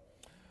have the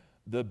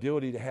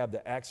ability to have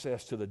the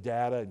access to the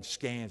data and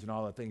scans and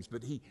all that things,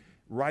 but he,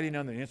 writing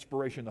under the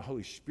inspiration of the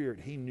Holy Spirit,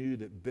 he knew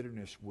that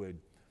bitterness would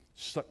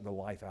suck the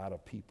life out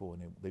of people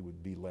and they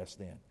would be less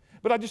than.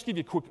 But I'll just give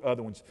you quick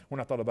other ones when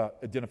I thought about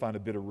identifying a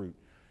bitter root.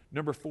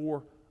 Number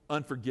 4,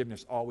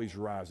 unforgiveness always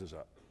rises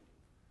up.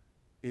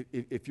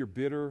 If you're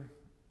bitter,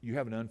 you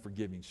have an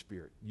unforgiving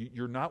spirit.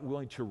 You're not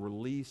willing to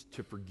release,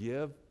 to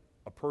forgive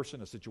a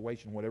person, a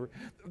situation, whatever.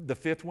 The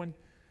 5th one,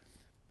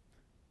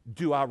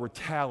 do I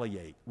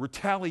retaliate?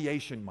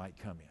 Retaliation might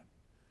come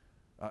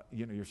in.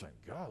 You're saying,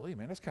 golly,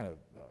 man, that's kind of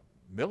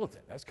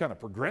militant. That's kind of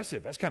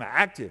progressive. That's kind of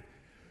active.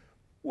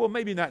 Well,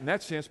 maybe not in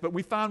that sense, but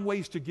we find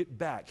ways to get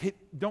back.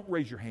 Don't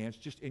raise your hands,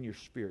 just in your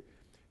spirit.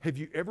 Have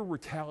you ever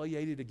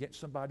retaliated against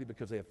somebody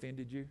because they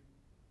offended you?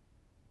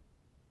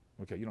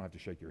 Okay, you don't have to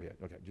shake your head.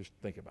 Okay, just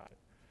think about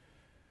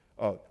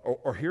it.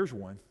 Or here's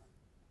one.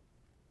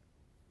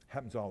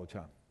 Happens all the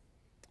time.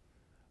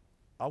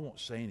 I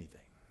won't say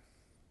anything.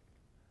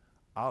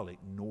 I'll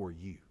ignore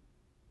you.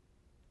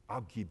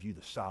 I'll give you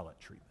the silent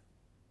treatment.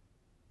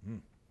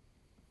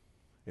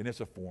 And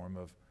it's a form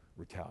of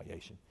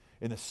retaliation.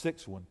 And the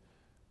 6th one,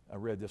 I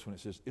read this one, it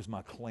says, is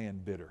my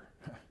clan bitter?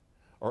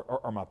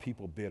 or are my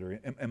people bitter?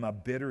 Am I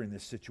bitter in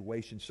this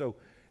situation? So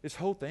this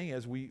whole thing,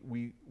 as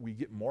we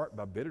get marked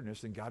by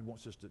bitterness, and God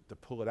wants us to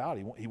pull it out.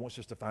 He wants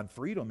us to find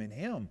freedom in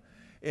Him.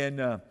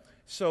 And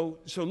so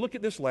look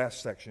at this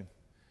last section,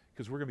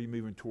 because we're going to be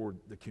moving toward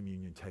the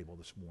communion table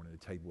this morning,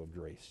 the table of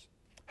grace.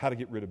 How to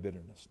get rid of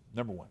bitterness.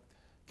 Number 1,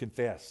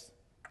 confess.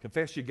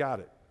 Confess you got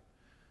it.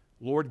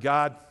 Lord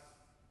God,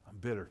 I'm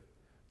bitter.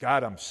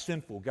 God, I'm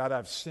sinful. God,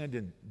 I've sinned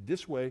in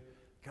this way.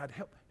 God,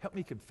 help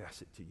me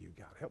confess it to you,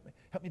 God.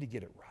 Help me to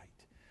get it right.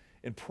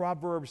 In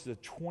Proverbs, the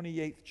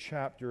 28th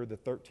chapter, the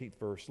 13th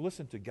verse,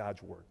 listen to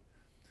God's word.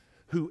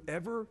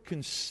 Whoever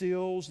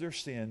conceals their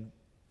sin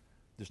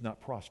does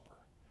not prosper,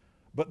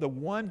 but the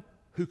one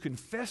who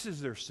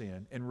confesses their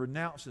sin and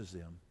renounces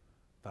them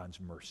finds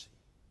mercy.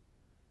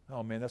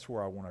 Oh man, that's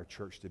where I want our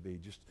church to be,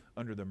 just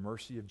under the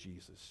mercy of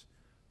Jesus,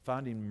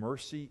 finding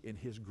mercy in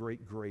His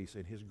great grace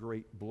and His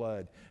great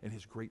blood and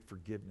His great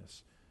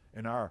forgiveness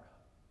and our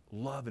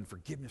love and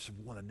forgiveness of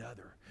one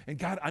another. And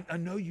God, I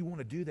know you want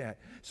to do that.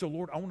 So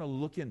Lord, I want to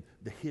look in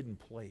the hidden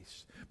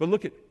place. But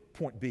look at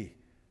point B.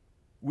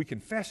 We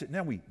confess it,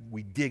 now we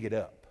dig it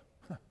up.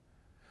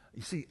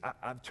 You see,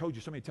 I've told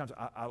you so many times,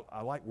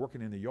 I like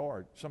working in the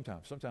yard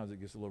sometimes. Sometimes it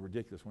gets a little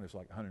ridiculous when it's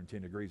like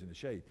 110 degrees in the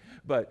shade.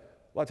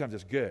 But a lot of times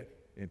it's good.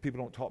 And people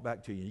don't talk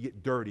back to you. You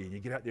get dirty and you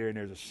get out there and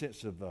there's a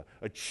sense of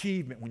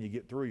achievement when you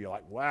get through. You're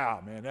like,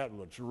 wow, man, that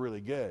looks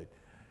really good.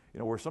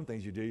 Where some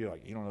things you do, you're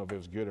like, you don't know if it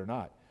was good or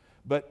not.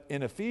 But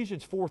in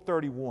Ephesians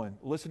 4:31,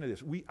 listen to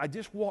this. I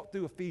just walked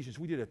through Ephesians.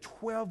 We did a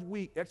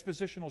 12-week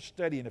expositional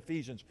study in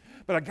Ephesians.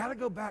 But I got to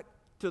go back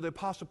to the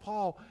Apostle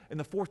Paul in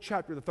the 4th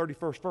chapter, the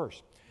 31st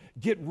verse.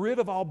 Get rid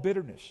of all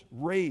bitterness,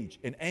 rage,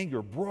 and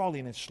anger,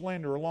 brawling, and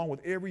slander, along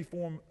with every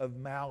form of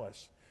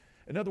malice.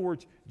 In other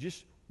words,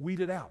 just weed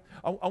it out.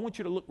 I want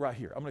you to look right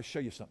here. I'm going to show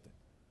you something.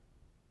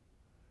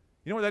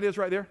 You know what that is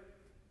right there?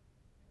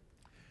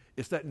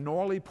 It's that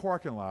gnarly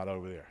parking lot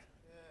over there.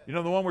 You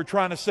know the one we're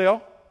trying to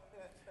sell?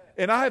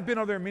 And I have been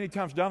over there many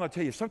times. Don, I'll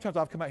tell you, sometimes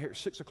I've come out here at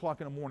 6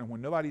 o'clock in the morning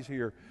when nobody's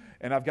here,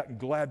 and I've gotten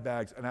glad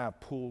bags, and I have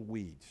pulled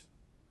weeds.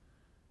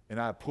 And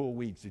I have pulled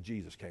weeds till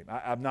Jesus came.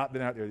 I've not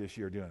been out there this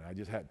year doing it. I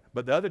just hadn't.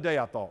 But the other day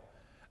I thought,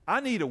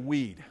 I need a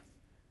weed.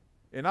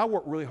 And I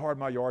work really hard in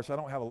my yard,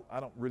 so I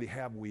don't really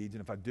have weeds.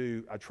 And if I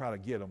do, I try to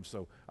get them.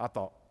 So I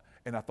thought,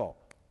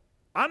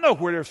 I know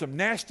where there's some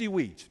nasty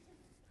weeds.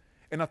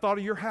 And I thought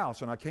of your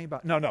house, and I came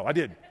by. No, I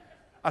didn't.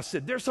 I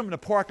said, there's some in the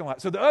parking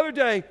lot. So the other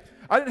day,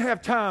 I didn't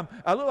have time.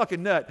 I look like a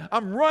nut.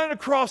 I'm running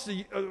across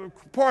the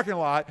parking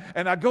lot,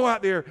 and I go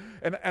out there,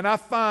 and I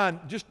find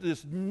just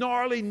this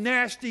gnarly,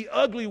 nasty,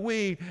 ugly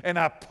weed, and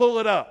I pull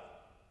it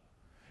up.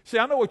 See,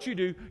 I know what you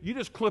do. You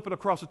just clip it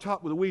across the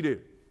top with a weed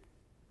eater.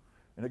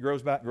 And it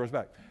grows back, grows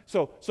back.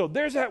 So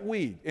there's that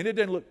weed, and it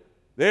didn't look,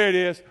 there it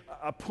is.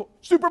 I pull,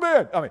 super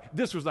big. I mean,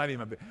 this was not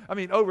even big. I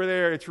mean, over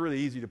there, it's really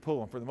easy to pull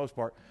them for the most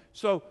part.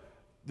 So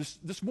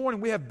this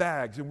morning we have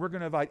bags, and we're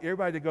going to invite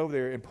everybody to go over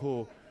there and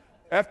pull.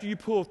 After you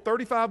pull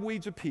 35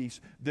 weeds apiece,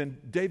 then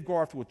Dave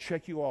Garth will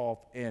check you off,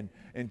 and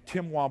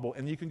Tim Womble,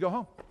 and you can go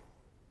home.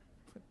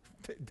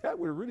 That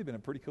would have really been a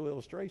pretty cool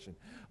illustration.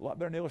 A lot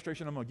better than the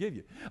illustration I'm going to give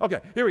you. Okay,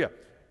 here we go.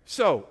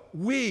 So,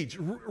 weeds,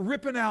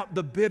 ripping out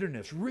the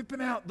bitterness,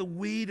 ripping out the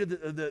weed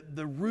of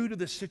the root of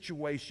the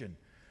situation.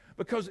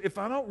 Because if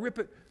I don't rip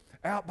it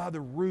out by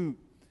the root,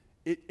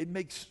 it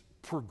makes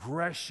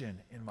progression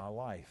in my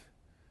life.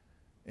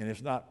 And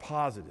it's not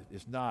positive.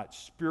 It's not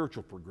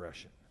spiritual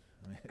progression.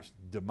 I mean, it's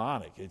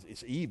demonic.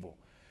 It's evil.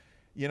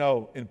 You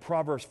know, in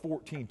Proverbs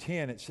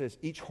 14:10, it says,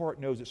 each heart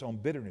knows its own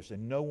bitterness,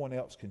 and no one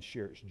else can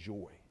share its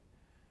joy.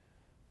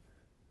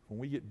 When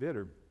we get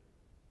bitter,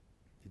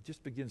 it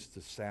just begins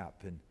to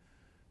sap and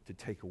to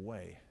take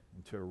away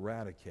and to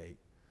eradicate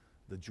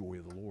the joy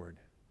of the Lord.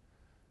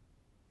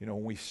 You know,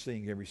 when we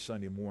sing every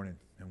Sunday morning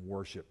and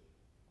worship,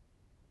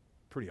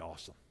 pretty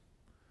awesome.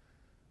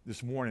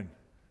 This morning,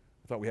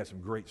 I thought we had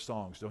some great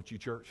songs, don't you,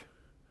 church?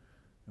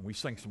 And we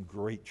sang some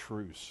great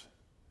truths.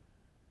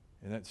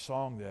 And that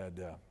song that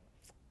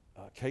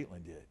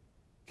Caitlin did.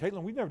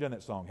 Caitlin, we've never done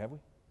that song, have we?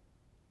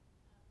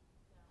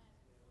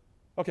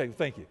 Okay, well,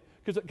 thank you.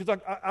 Because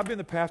I've been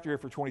the pastor here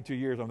for 22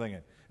 years. I'm thinking,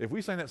 if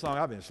we sang that song,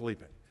 I've been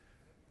sleeping.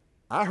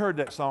 I heard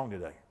that song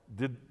today.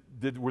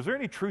 Was there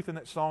any truth in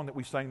that song that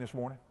we sang this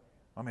morning?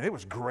 I mean, it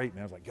was great,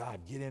 man. I was like,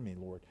 God, get in me,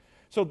 Lord.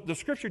 So the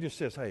scripture just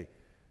says, hey,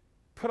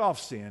 put off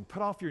sin,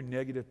 put off your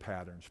negative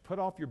patterns, put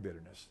off your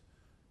bitterness,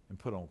 and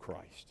put on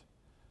Christ.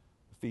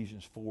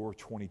 Ephesians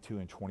 4:22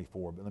 and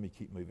 24, but let me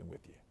keep moving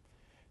with you.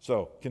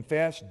 So,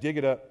 confess, dig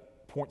it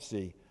up, point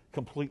C,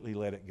 completely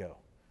let it go.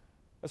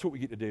 That's what we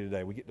get to do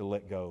today. We get to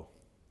let go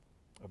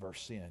of our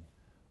sin.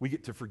 We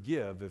get to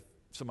forgive if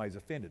somebody's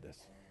offended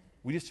us.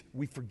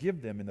 We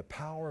forgive them in the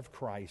power of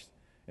Christ.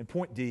 And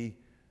point D,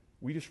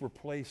 we just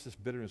replace this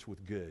bitterness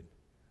with good.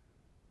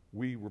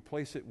 We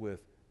replace it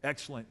with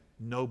excellent,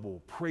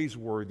 noble,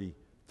 praiseworthy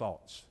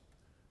thoughts.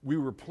 We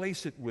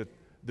replace it with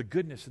the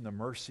goodness and the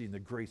mercy and the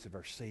grace of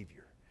our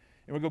Savior.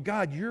 And we go,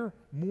 God, you're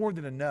more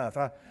than enough.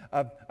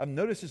 I've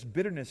noticed this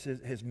bitterness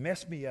has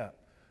messed me up.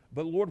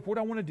 But Lord, what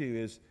I want to do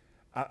is,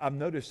 I've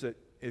noticed that,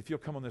 if you'll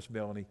come on this,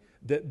 Melanie,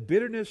 that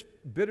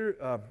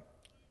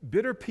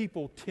bitter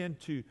people tend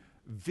to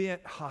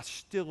vent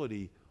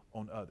hostility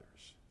on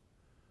others.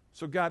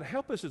 So God,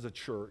 help us as a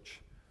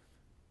church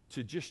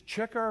to just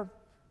check our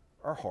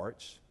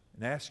hearts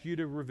and ask you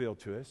to reveal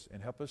to us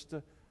and help us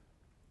to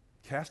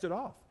cast it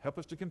off. Help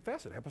us to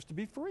confess it. Help us to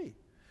be free.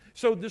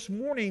 So this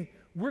morning,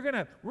 we're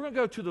gonna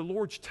go to the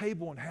Lord's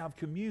table and have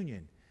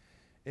communion.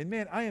 And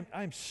man, I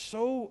am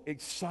so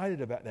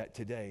excited about that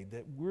today,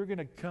 that we're going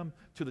to come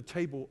to the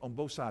table on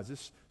both sides,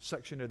 this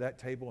section of that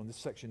table and this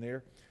section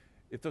there.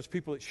 If those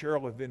people that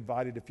Cheryl have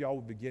invited, if y'all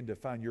would begin to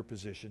find your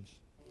positions.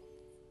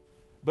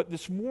 But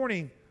this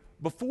morning,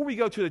 before we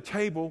go to the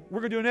table,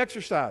 we're going to do an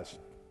exercise.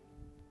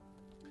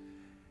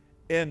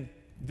 And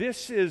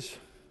this is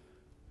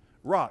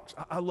rocks.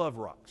 I love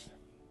rocks.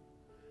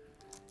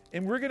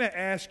 And we're going to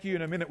ask you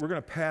in a minute, we're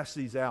going to pass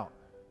these out.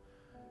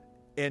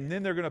 And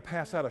then they're going to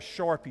pass out a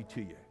Sharpie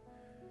to you.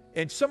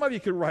 And some of you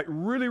could write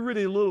really,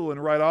 really little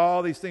and write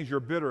all these things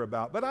you're bitter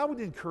about. But I would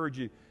encourage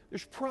you,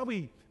 there's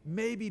probably,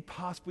 maybe,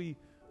 possibly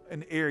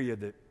an area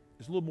that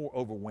is a little more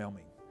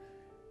overwhelming.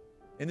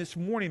 And this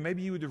morning,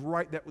 maybe you would just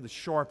write that with a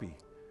Sharpie.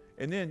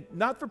 And then,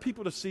 not for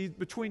people to see,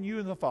 between you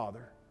and the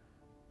Father.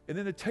 And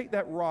then to take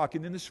that rock.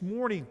 And then this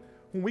morning,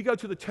 when we go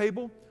to the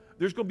table,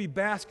 there's going to be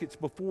baskets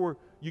before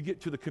you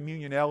get to the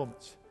communion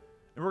elements.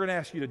 And we're going to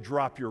ask you to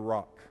drop your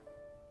rock.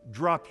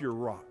 Drop your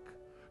rock.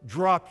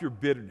 Drop your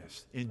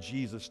bitterness in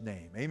Jesus'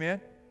 name. Amen?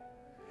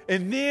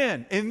 And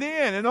then,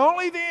 and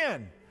only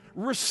then,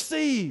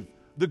 receive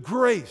the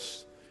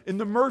grace and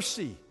the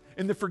mercy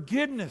and the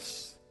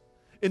forgiveness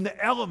in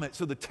the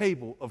elements of the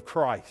table of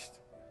Christ.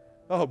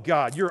 Oh,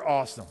 God, you're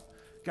awesome.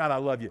 God, I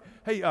love you.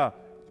 Hey,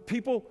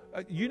 people,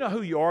 you know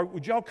who you are.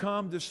 Would y'all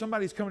come? There's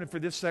somebody's coming in for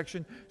this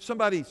section.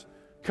 Somebody's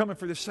coming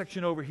for this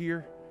section over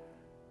here.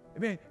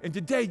 Amen. And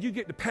today you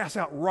get to pass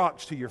out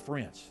rocks to your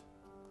friends.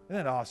 Isn't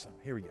that awesome?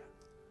 Here we go.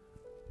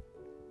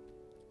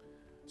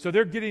 So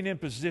they're getting in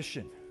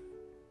position.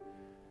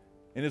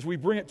 And as we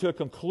bring it to a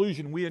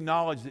conclusion, we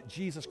acknowledge that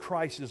Jesus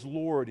Christ is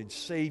Lord and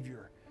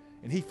Savior.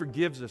 And He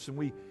forgives us.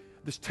 And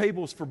this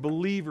table is for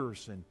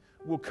believers. And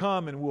we'll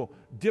come and we'll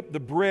dip the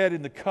bread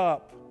in the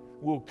cup.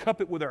 We'll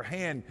cup it with our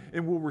hand.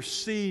 And we'll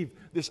receive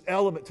this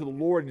element to the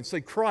Lord and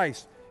say,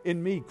 Christ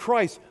in me.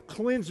 Christ,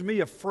 cleanse me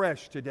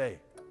afresh today.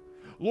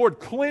 Lord,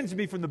 cleanse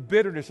me from the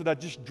bitterness that I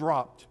just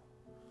dropped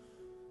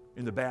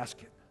in the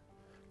basket.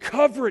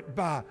 Cover it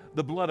by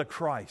the blood of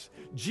Christ.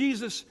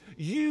 Jesus,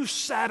 you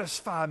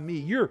satisfy me.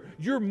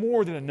 You're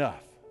more than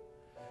enough.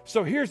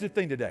 So here's the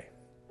thing today.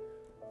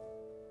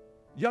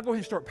 Y'all go ahead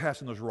and start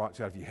passing those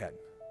rocks out if you hadn't.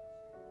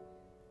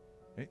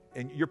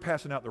 And you're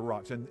passing out the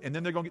rocks. And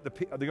then they're going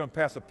to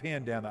pass a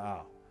pen down the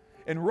aisle.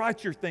 And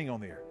write your thing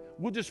on there.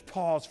 We'll just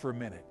pause for a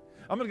minute.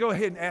 I'm going to go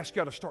ahead and ask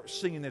y'all to start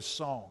singing this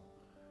song.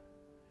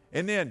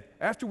 And then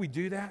after we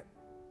do that,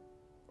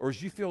 or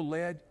as you feel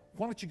led,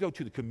 why don't you go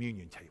to the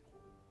communion table?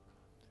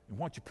 And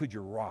why don't you put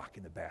your rock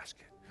in the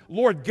basket?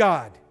 Lord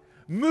God,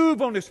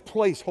 move on this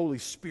place, Holy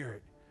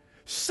Spirit.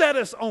 Set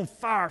us on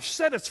fire.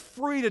 Set us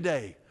free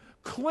today.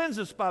 Cleanse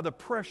us by the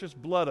precious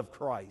blood of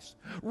Christ.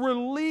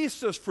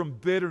 Release us from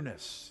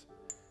bitterness.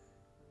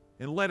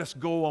 And let us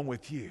go on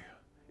with you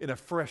in a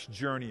fresh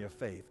journey of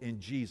faith. In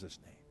Jesus'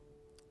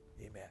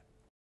 name, amen.